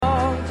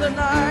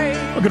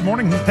Well, good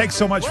morning. Thanks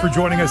so much for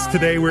joining us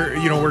today.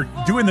 We're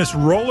doing this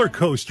roller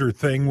coaster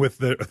thing with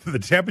the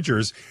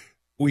temperatures.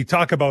 We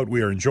talk about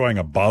we are enjoying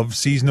above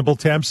seasonable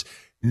temps.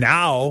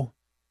 Now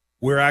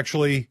we're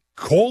actually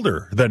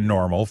colder than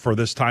normal for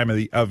this time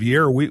of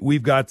year.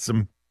 We've got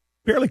some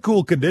fairly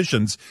cool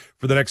conditions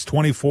for the next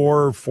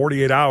 24,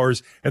 48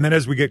 hours. And then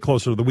as we get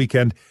closer to the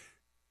weekend,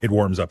 it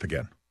warms up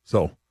again.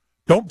 So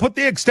don't put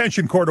the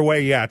extension cord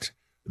away yet,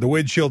 the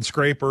windshield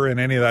scraper and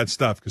any of that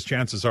stuff, because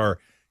chances are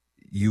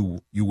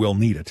you will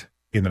need it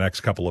in the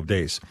next couple of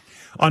days.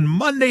 On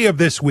Monday of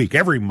this week,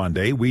 every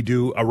Monday, we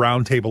do a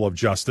roundtable of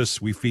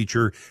justice. We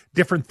feature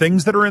different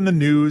things that are in the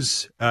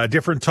news,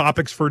 different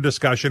topics for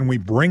discussion. We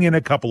bring in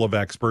a couple of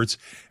experts,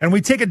 and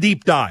we take a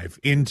deep dive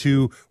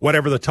into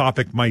whatever the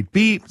topic might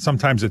be.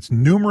 Sometimes it's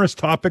numerous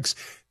topics.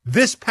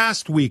 This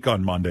past week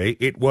on Monday,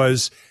 it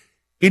was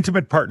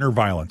intimate partner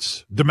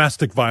violence,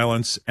 domestic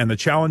violence, and the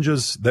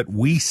challenges that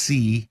we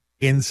see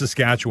in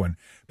Saskatchewan.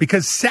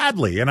 Because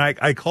sadly, and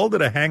I called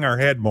it a hang our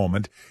head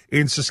moment,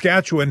 in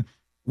Saskatchewan,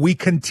 we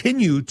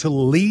continue to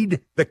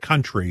lead the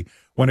country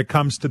when it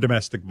comes to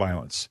domestic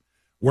violence.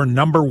 We're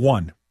number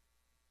one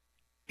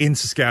in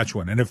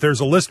Saskatchewan. And if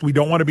there's a list we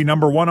don't want to be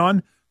number one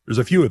on, there's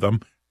a few of them.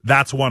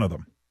 That's one of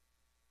them.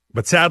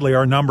 But sadly,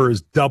 our number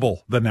is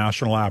double the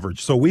national average.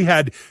 So we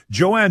had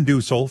Joanne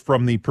Dussel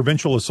from the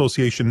Provincial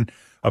Association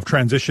of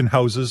Transition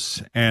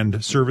Houses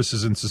and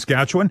Services in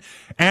Saskatchewan,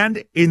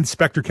 and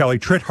Inspector Kelly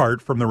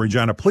Trithart from the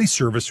Regina Police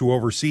Service, who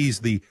oversees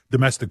the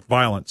domestic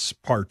violence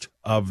part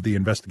of the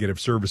Investigative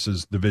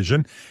Services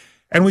Division.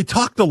 And we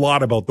talked a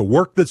lot about the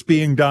work that's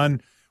being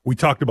done. We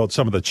talked about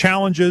some of the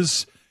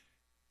challenges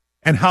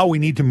and how we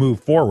need to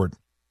move forward.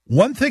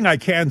 One thing I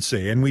can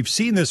say, and we've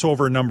seen this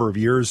over a number of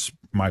years,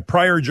 my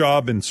prior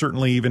job and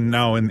certainly even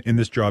now in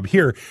this job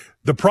here,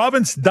 the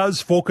province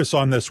does focus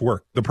on this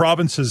work. The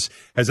province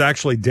has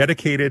actually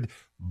dedicated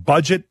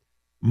budget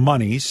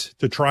monies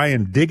to try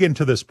and dig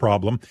into this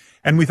problem.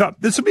 And we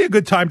thought this would be a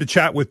good time to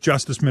chat with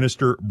Justice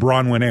Minister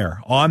Bronwyn Eyre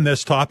on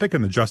this topic.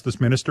 And the Justice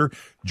Minister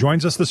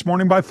joins us this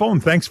morning by phone.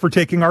 Thanks for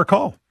taking our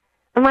call.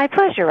 My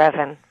pleasure,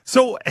 Evan.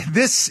 So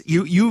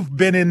you've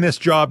been in this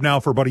job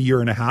now for about a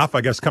year and a half, I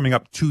guess coming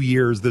up 2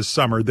 years this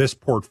summer, this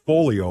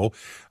portfolio.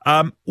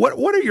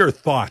 What are your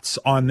thoughts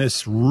on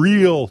this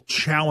real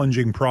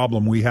challenging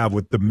problem we have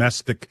with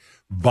domestic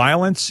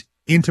violence,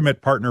 intimate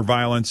partner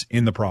violence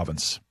in the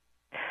province?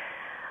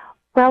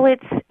 Well,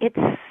 it's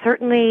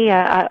certainly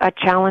a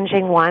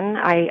challenging one.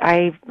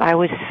 I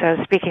was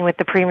speaking with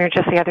the Premier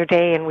just the other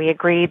day, and we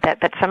agreed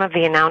that some of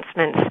the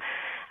announcements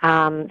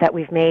that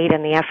we've made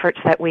and the efforts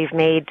that we've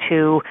made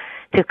to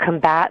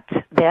combat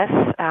this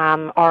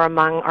are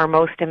among our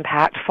most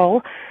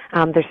impactful.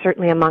 They're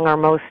certainly among our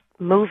most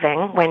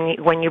moving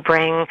when you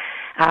bring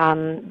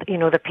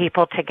the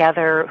people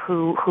together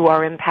who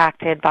are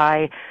impacted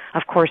by,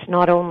 of course,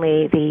 not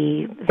only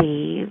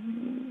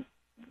the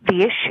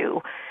issue,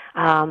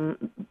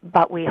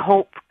 but we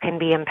hope can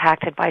be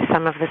impacted by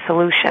some of the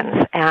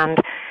solutions. And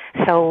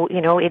so,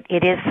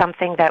 it is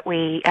something that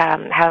we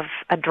have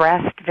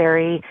addressed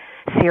very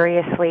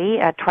seriously,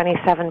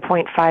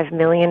 $27.5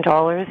 million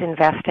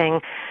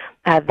investing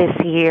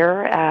this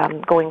year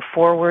going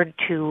forward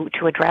to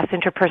address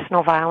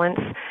interpersonal violence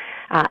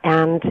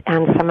and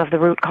some of the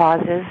root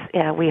causes,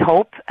 we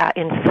hope,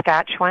 in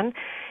Saskatchewan.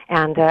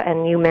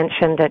 And you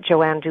mentioned that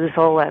Joanne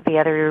Dussel the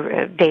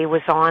other day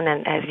was on,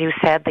 and as you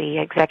said, the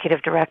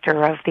executive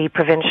director of the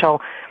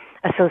Provincial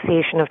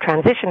Association of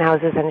Transition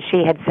Houses, and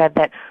she had said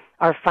that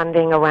our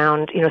funding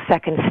around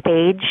second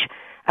stage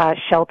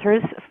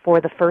shelters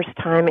for the first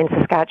time in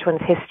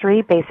Saskatchewan's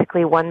history,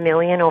 basically $1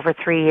 million over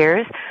 3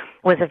 years,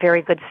 was a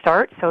very good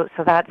start. So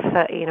that's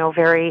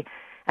very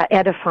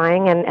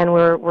edifying, and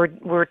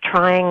we're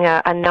trying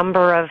a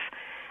number of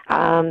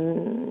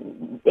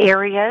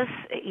areas,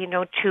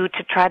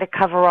 to try to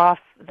cover off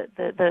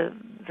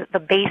the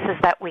bases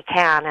that we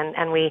can,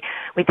 and we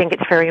think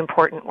it's very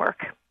important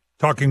work.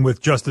 Talking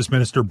with Justice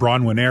Minister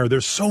Bronwyn Eyre,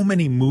 there's so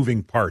many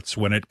moving parts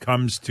when it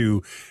comes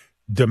to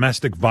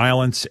domestic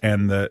violence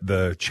and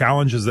the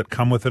challenges that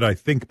come with it. I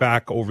think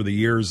back over the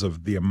years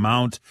of the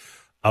amount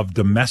of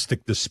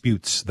domestic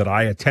disputes that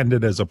I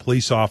attended as a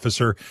police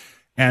officer.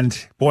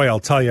 And boy, I'll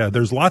tell you,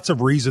 there's lots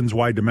of reasons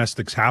why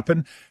domestics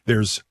happen.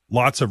 There's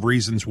lots of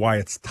reasons why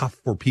it's tough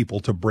for people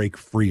to break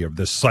free of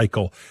this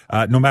cycle,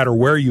 no matter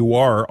where you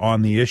are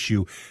on the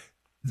issue.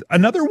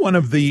 Another one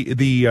of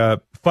the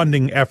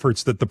funding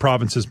efforts that the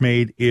province has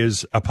made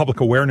is a public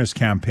awareness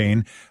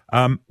campaign.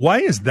 Why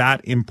is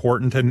that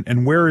important,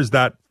 and where is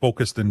that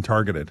focused and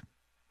targeted?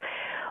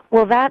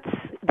 Well, that's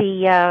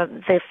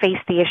the Face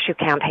the Issue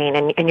campaign,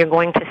 and you're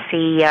going to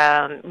see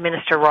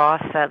Minister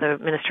Ross, the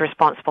minister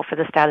responsible for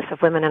the status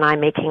of women, and I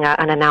making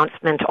an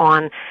announcement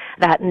on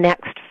that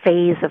next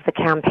phase of the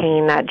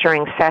campaign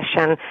during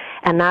session,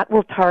 and that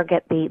will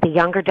target the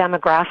younger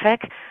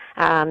demographic.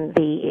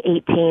 the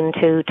 18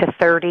 to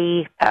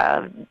 30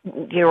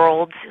 year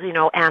olds,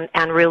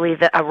 and really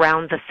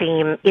around the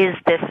theme, is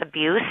this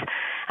abuse?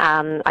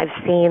 I've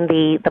seen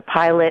the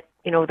pilot,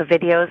 the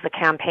videos, the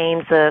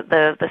campaigns,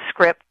 the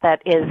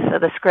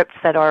scripts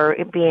that are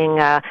being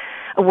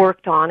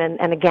worked on,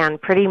 and again,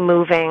 pretty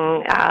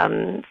moving,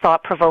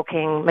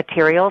 thought-provoking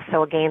material.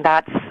 So again,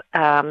 that's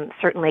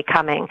certainly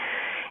coming.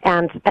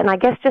 And I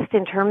guess just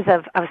in terms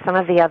of some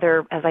of the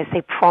other, as I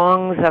say,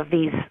 prongs of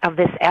this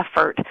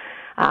effort,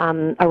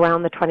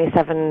 around the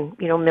 27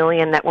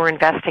 million that we're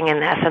investing in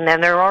this, and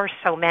then there are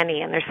so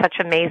many, and there's such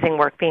amazing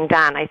work being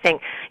done. I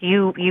think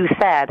you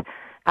said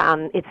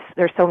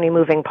there's so many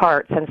moving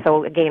parts, and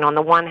so again, on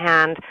the one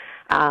hand,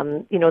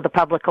 the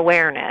public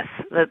awareness,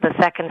 the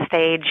second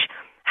stage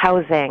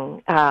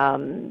housing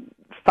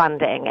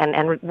funding,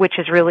 and which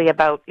is really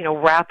about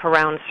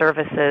wraparound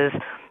services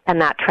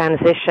and that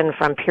transition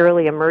from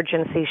purely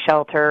emergency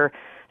shelter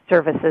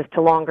services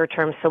to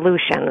longer-term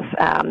solutions.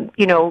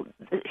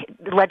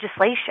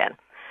 Legislation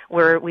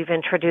where we've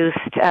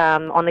introduced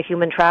on the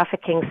human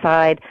trafficking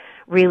side,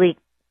 really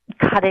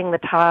trying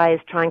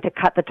to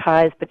cut the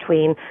ties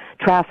between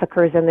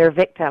traffickers and their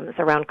victims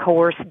around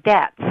coerced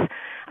debts,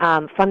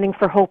 funding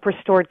for Hope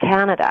Restored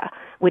Canada,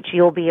 which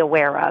you'll be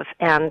aware of.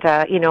 And,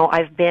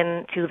 I've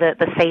been to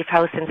the Safe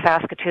House in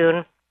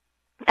Saskatoon,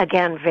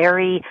 again,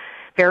 very,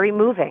 very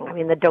moving. I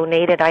mean, the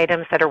donated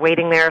items that are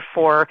waiting there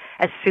for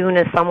as soon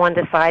as someone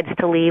decides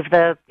to leave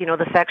the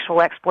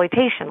sexual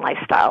exploitation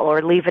lifestyle,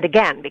 or leave it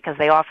again, because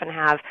they often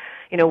have,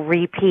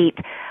 repeat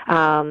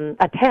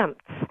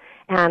attempts.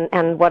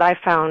 And what I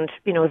found,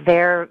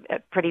 there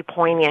pretty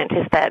poignant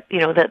is that,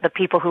 the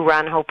people who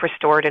run Hope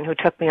Restored and who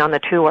took me on the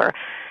tour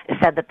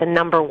said that the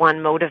number one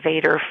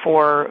motivator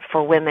for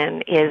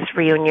women is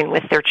reunion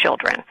with their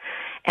children.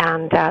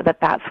 And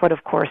that's what,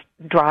 of course,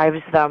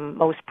 drives them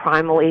most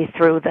primally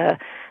through the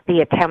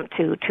attempt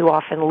to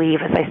often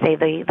leave, as I say,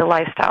 the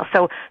lifestyle.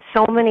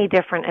 So many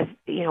different,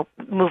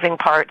 moving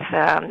parts,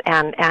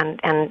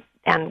 and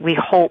we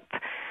hope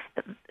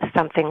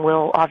something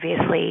will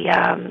obviously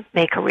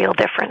make a real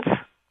difference.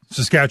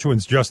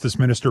 Saskatchewan's Justice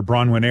Minister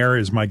Bronwyn Eyre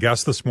is my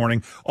guest this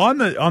morning. On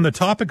the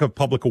topic of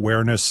public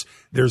awareness,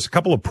 there's a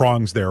couple of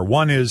prongs there.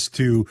 One is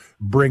to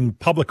bring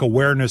public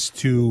awareness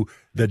to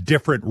the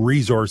different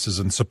resources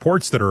and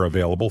supports that are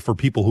available for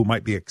people who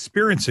might be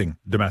experiencing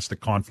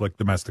domestic conflict,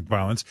 domestic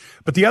violence.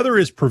 But the other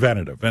is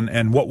preventative,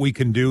 and what we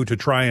can do to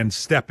try and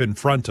step in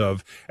front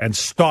of and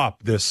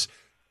stop this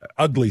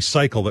ugly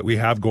cycle that we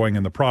have going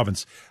in the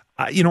province.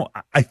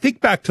 I think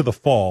back to the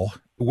fall,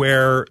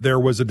 where there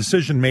was a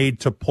decision made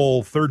to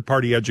pull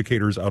third-party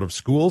educators out of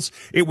schools.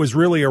 It was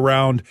really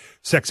around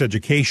sex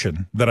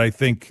education that I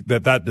think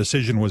that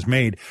decision was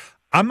made.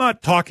 I'm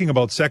not talking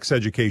about sex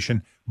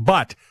education,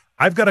 but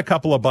I've got a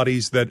couple of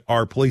buddies that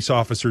are police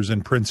officers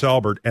in Prince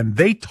Albert, and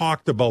they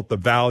talked about the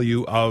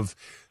value of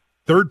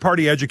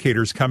third-party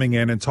educators coming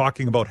in and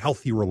talking about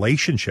healthy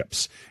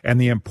relationships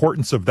and the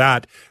importance of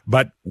that.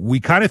 But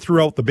we kind of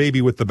threw out the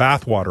baby with the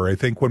bathwater, I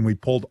think, when we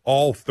pulled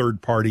all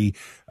third-party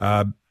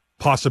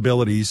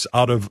possibilities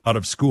out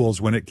of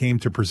schools when it came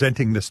to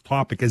presenting this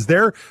topic. Is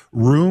there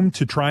room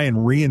to try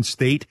and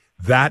reinstate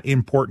that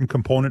important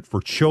component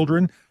for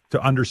children to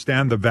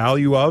understand the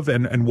value of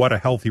and what a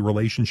healthy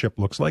relationship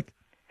looks like?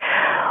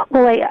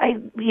 Well,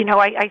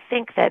 I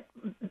think that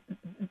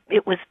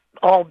it was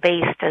all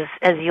based,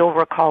 as you'll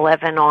recall,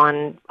 Evan,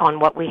 on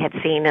what we had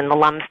seen in the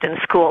Lumsden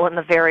School and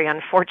the very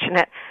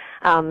unfortunate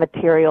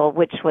material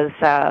which was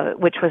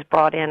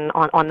brought in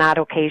on that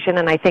occasion.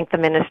 And I think the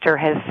minister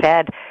has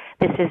said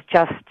this is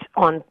just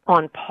on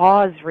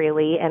pause,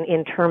 really, and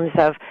in terms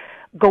of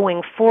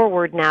going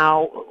forward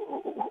now,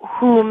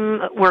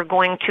 whom we're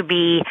going to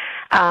be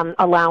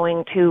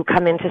allowing to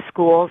come into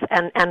schools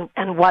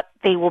and what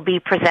they will be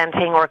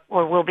presenting or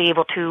will be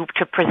able to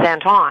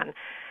present on.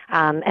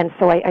 And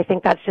so I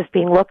think that's just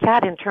being looked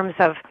at in terms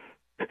of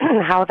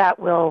how that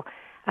will,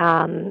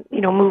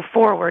 move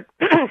forward.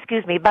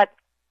 Excuse me. But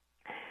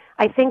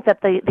I think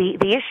that the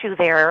issue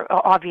there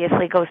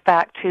obviously goes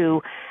back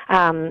to,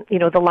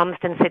 the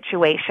Lumsden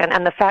situation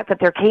and the fact that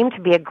there came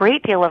to be a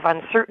great deal of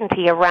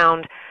uncertainty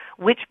around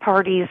which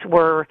parties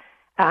were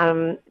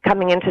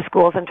coming into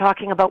schools and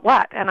talking about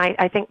what. And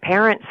I think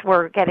parents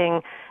were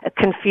getting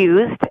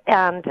confused,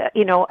 and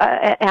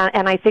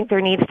and I think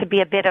there needs to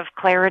be a bit of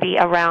clarity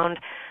around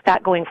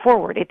that going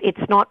forward.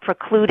 It's not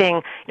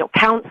precluding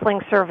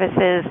counseling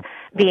services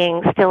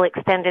being still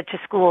extended to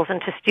schools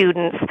and to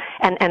students,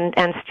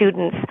 and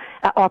students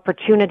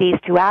opportunities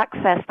to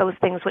access those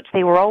things which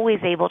they were always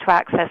able to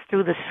access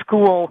through the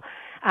school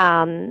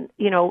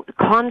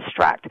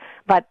construct.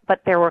 But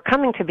there were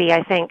coming to be,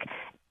 I think,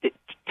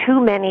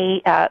 too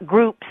many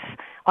groups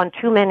on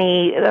too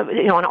many,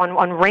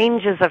 on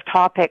ranges of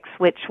topics,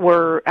 which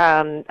were,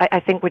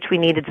 I think, which we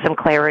needed some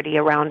clarity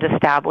around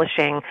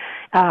establishing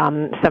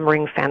some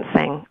ring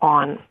fencing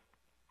on.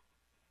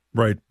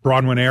 Right.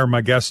 Bronwyn Eyre,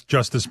 my guest,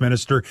 Justice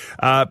Minister.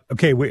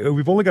 Okay,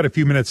 we've only got a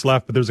few minutes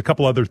left, but there's a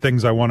couple other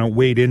things I want to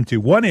wade into.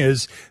 One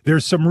is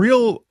there's some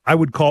real, I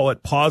would call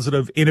it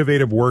positive,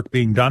 innovative work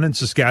being done in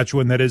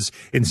Saskatchewan that is,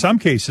 in some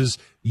cases,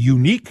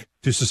 unique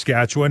to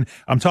Saskatchewan.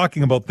 I'm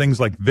talking about things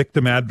like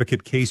victim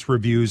advocate case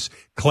reviews,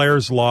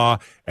 Clare's Law,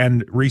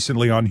 and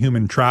recently on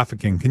human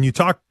trafficking. Can you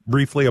talk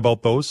briefly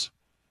about those?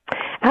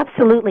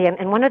 Absolutely.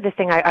 And one other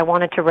thing I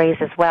wanted to raise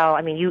as well,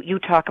 I mean, you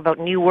talk about,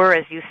 and you were,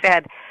 as you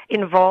said,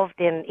 involved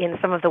in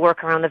some of the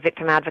work around the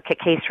victim advocate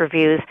case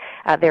reviews.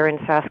 They're in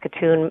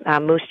Saskatoon,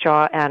 Moose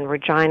Jaw, and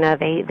Regina.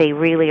 They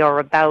really are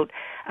about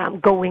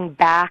going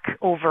back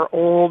over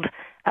old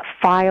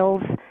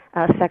files,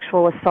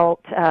 sexual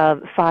assault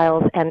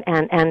files,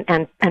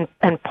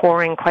 and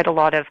pouring quite a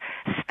lot of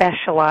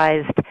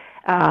specialized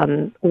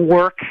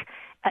work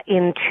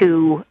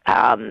into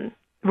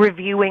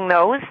reviewing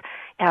those.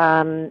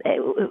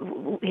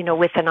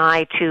 With an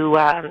eye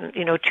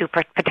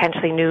to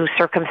potentially new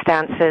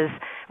circumstances,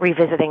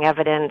 revisiting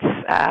evidence,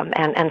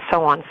 and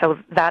so on. So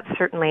that's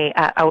certainly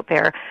out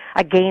there.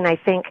 Again, I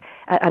think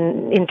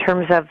in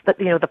terms of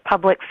the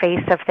public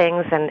face of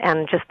things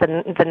and just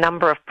the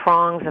number of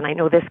prongs, and I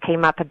know this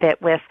came up a bit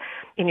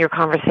in your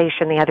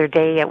conversation the other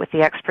day with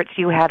the experts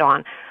you had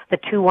on, the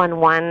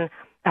 211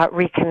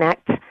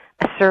 Reconnect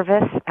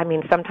service. I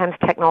mean, sometimes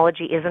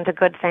technology isn't a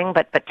good thing,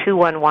 but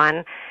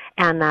 211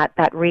 and that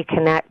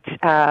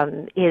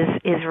Reconnect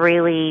is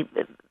really,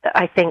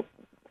 I think,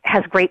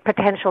 has great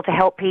potential to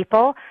help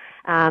people.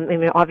 I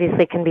mean,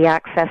 obviously can be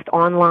accessed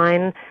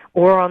online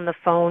or on the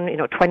phone,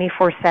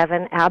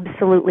 24/7,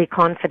 absolutely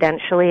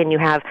confidentially, and you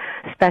have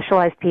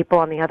specialized people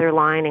on the other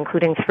line,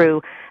 including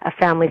through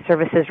Family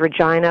Services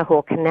Regina, who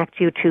will connect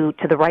you to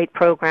the right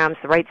programs,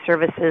 the right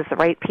services, the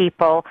right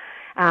people.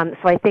 So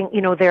I think,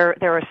 there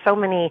are so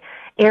many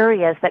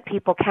areas that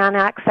people can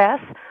access.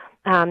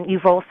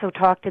 You've also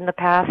talked in the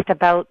past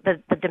about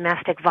the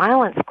domestic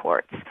violence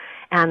courts,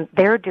 and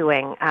they're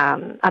doing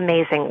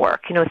amazing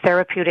work.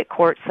 Therapeutic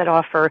courts that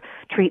offer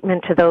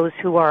treatment to those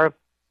who are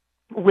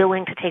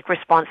willing to take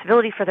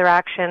responsibility for their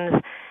actions,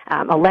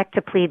 elect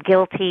to plead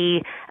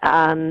guilty,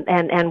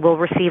 and will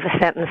receive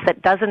a sentence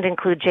that doesn't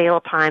include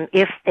jail time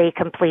if they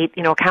complete,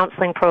 a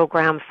counseling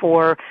program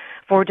for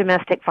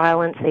domestic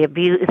violence.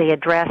 They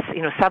address,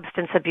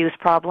 substance abuse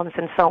problems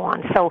and so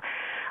on. So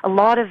a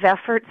lot of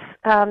efforts,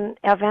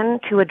 Evan,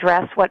 to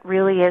address what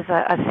really is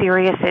a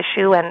serious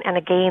issue, and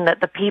again, that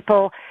the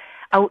people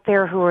out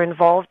there who are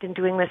involved in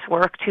doing this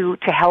work to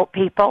help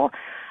people,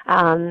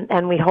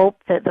 and we hope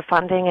that the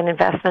funding and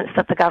investments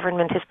that the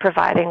government is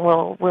providing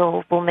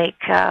will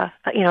make a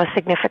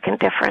significant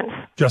difference.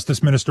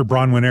 Justice Minister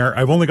Bronwyn Eyre,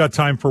 I've only got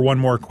time for one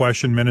more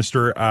question,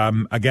 Minister.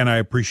 Again, I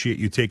appreciate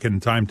you taking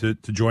time to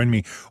join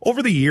me.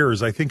 Over the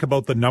years, I think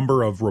about the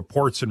number of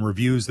reports and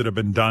reviews that have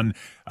been done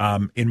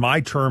in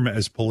my term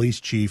as police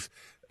chief.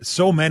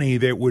 So many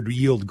that would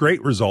yield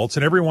great results,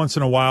 and every once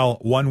in a while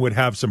one would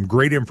have some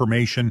great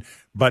information,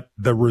 but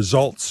the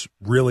results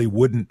really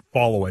wouldn't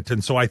follow it.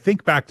 And so I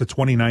think back to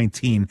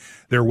 2019,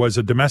 there was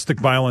a domestic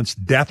violence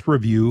death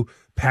review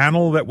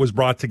panel that was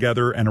brought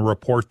together and a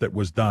report that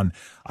was done.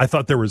 I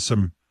thought there was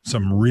some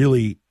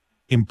really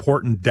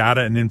important data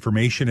and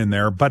information in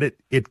there, but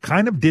it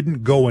kind of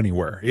didn't go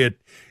anywhere.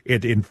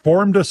 It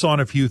informed us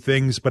on a few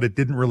things, but it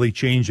didn't really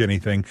change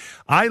anything.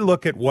 I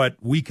look at what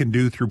we can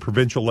do through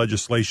provincial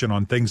legislation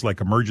on things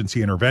like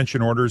emergency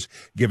intervention orders,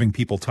 giving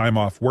people time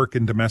off work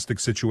in domestic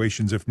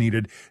situations if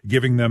needed,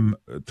 giving them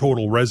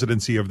total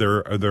residency of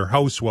their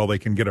house while they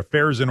can get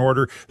affairs in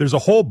order. There's a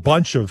whole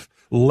bunch of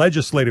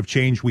legislative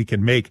change we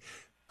can make.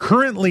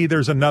 Currently,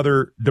 there's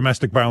another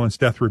domestic violence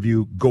death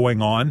review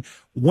going on.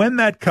 When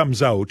that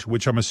comes out,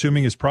 which I'm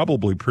assuming is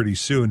probably pretty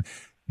soon,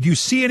 do you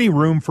see any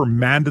room for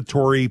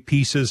mandatory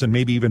pieces and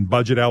maybe even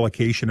budget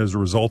allocation as a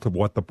result of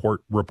what the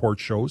report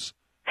shows?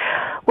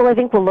 Well, I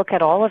think we'll look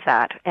at all of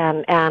that,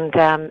 and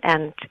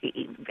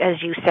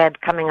as you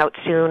said, coming out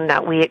soon,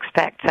 we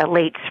expect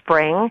late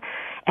spring.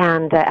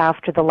 And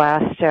after the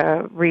last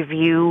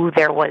review,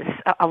 there was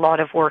a lot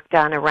of work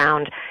done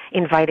around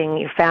inviting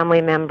your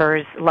family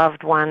members,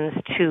 loved ones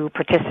to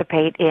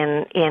participate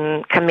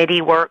in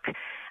committee work,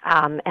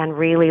 and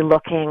really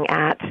looking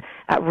at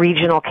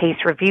regional case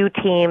review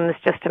teams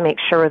just to make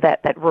sure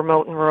that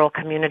remote and rural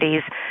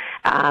communities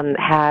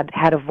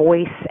had a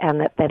voice,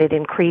 and that it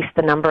increased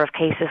the number of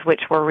cases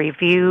which were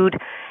reviewed.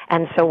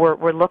 And so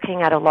we're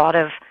looking at a lot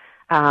of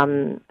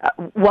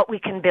what we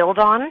can build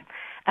on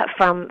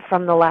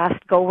from the last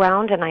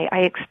go-round, and I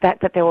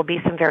expect that there will be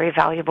some very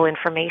valuable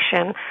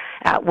information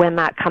when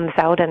that comes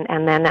out,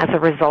 and then as a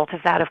result of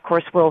that, of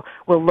course, we'll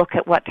look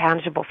at what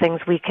tangible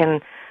things we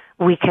can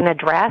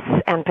address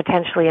and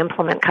potentially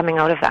implement coming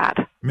out of that.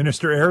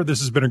 Minister Eyre, this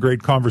has been a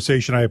great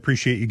conversation. I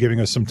appreciate you giving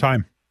us some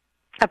time.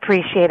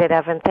 Appreciate it,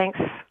 Evan. Thanks.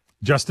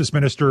 Justice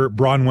Minister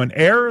Bronwyn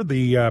Eyre,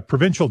 the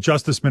provincial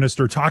justice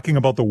minister, talking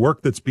about the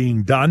work that's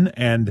being done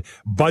and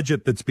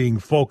budget that's being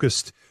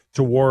focused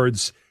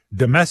towards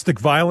domestic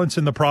violence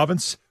in the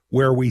province,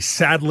 where we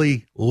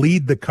sadly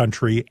lead the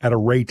country at a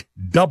rate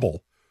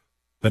double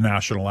the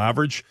national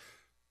average.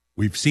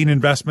 We've seen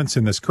investments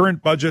in this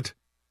current budget.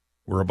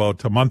 We're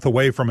about a month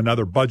away from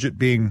another budget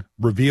being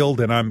revealed,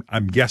 and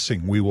I'm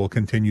guessing we will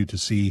continue to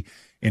see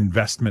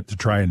investment to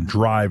try and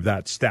drive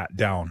that stat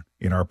down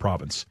in our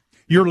province.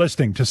 You're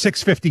listening to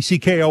 650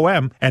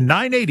 CKOM and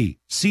 980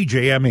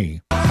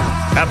 CJME.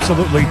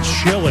 Absolutely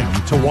chilling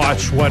to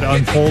watch what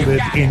unfolded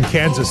in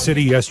Kansas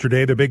City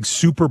yesterday, the big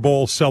Super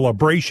Bowl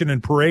celebration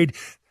and parade.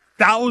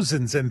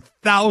 Thousands and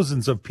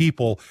thousands of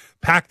people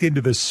packed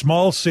into this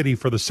small city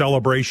for the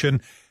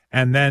celebration,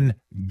 and then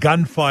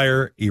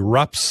gunfire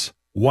erupts.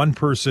 One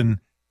person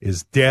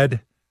is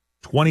dead,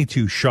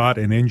 22 shot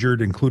and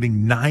injured,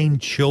 including 9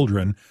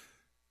 children.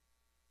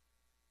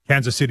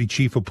 Kansas City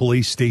Chief of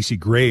Police Stacey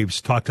Graves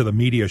talked to the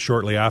media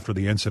shortly after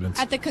the incident.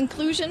 At the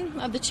conclusion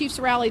of the Chiefs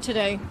rally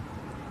today,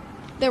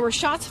 there were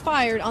shots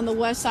fired on the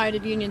west side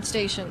of Union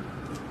Station.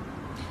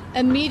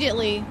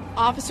 Immediately,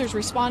 officers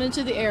responded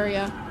to the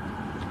area,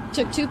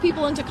 took 2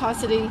 people into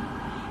custody,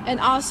 and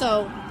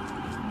also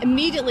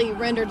immediately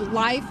rendered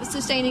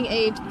life-sustaining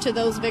aid to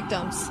those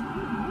victims.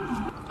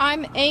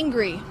 I'm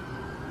angry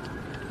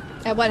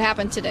at what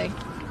happened today.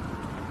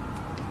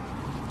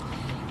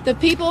 The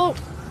people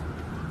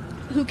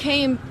who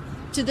came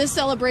to this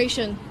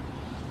celebration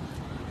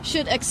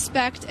should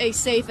expect a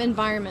safe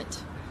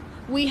environment.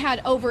 We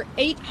had over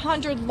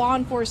 800 law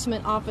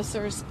enforcement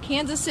officers,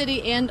 Kansas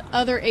City and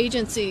other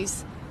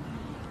agencies,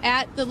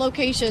 at the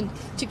location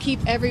to keep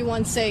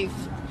everyone safe.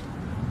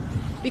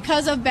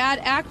 Because of bad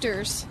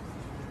actors,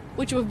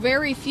 which were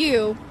very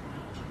few,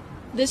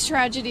 this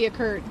tragedy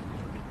occurred,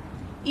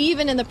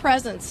 even in the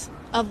presence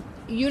of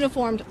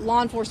uniformed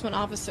law enforcement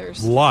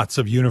officers. Lots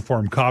of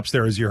uniformed cops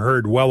there, as you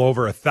heard, well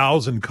over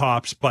 1,000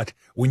 cops. But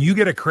when you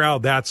get a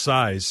crowd that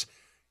size,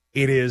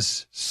 it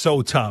is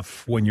so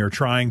tough when you're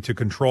trying to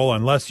control,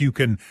 unless you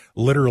can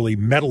literally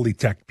metal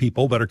detect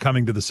people that are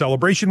coming to the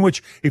celebration,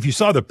 which, if you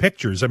saw the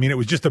pictures, I mean, it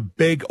was just a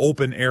big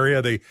open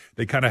area.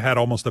 They kind of had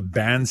almost a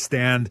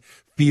bandstand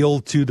feel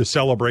to the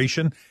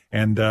celebration.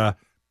 And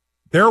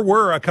there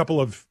were a couple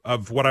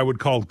of what I would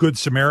call good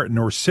Samaritan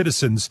or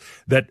citizens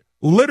that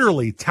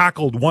literally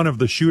tackled one of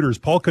the shooters.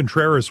 Paul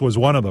Contreras was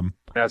one of them.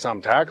 As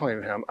I'm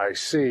tackling him, I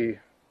see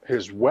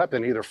his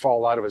weapon either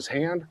fall out of his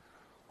hand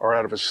or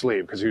out of his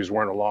sleeve, because he was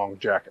wearing a long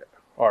jacket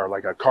or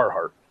like a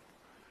Carhartt.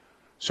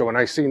 So when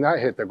I seen that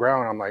hit the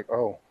ground, I'm like,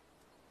 oh,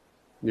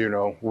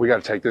 we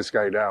got to take this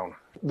guy down.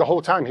 The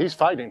whole time he's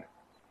fighting.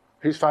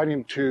 He's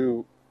fighting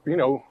to,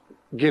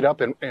 get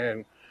up,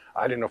 and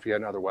I didn't know if he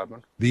had another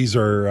weapon. These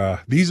are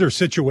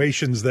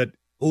situations that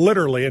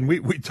literally, and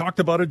we talked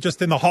about it just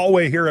in the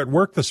hallway here at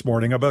work this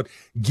morning, about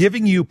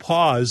giving you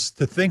pause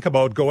to think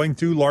about going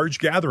to large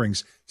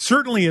gatherings,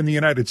 certainly in the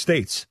United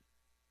States.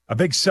 A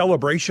big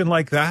celebration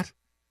like that.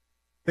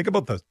 Think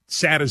about the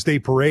Saddest Day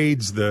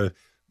parades,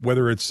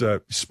 whether it's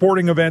a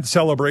sporting event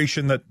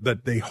celebration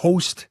that they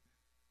host,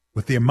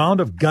 with the amount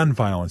of gun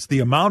violence,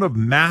 the amount of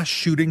mass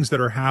shootings that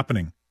are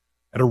happening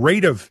at a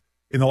rate of,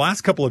 in the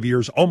last couple of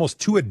years, almost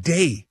 2 a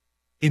day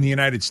in the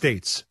United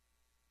States,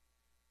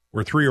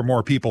 where 3 or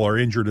more people are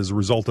injured as a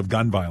result of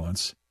gun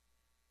violence.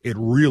 It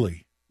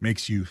really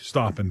makes you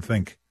stop and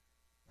think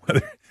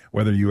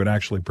whether you would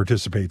actually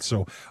participate.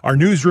 So our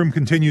newsroom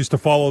continues to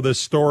follow this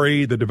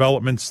story, the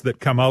developments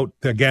that come out.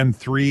 Again,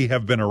 3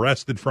 have been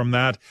arrested from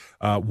that.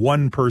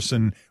 1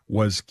 person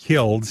was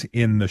killed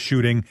in the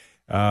shooting.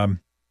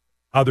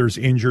 Others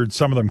injured,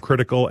 some of them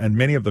critical, and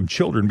many of them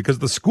children, because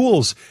the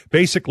schools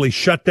basically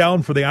shut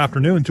down for the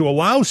afternoon to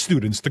allow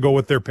students to go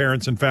with their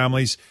parents and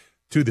families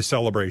to the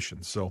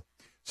celebration. So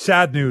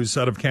sad news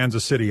out of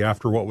Kansas City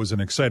after what was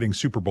an exciting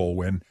Super Bowl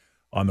win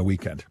on the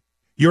weekend.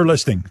 You're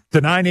listening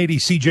to 980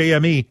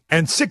 CJME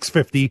and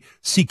 650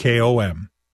 CKOM.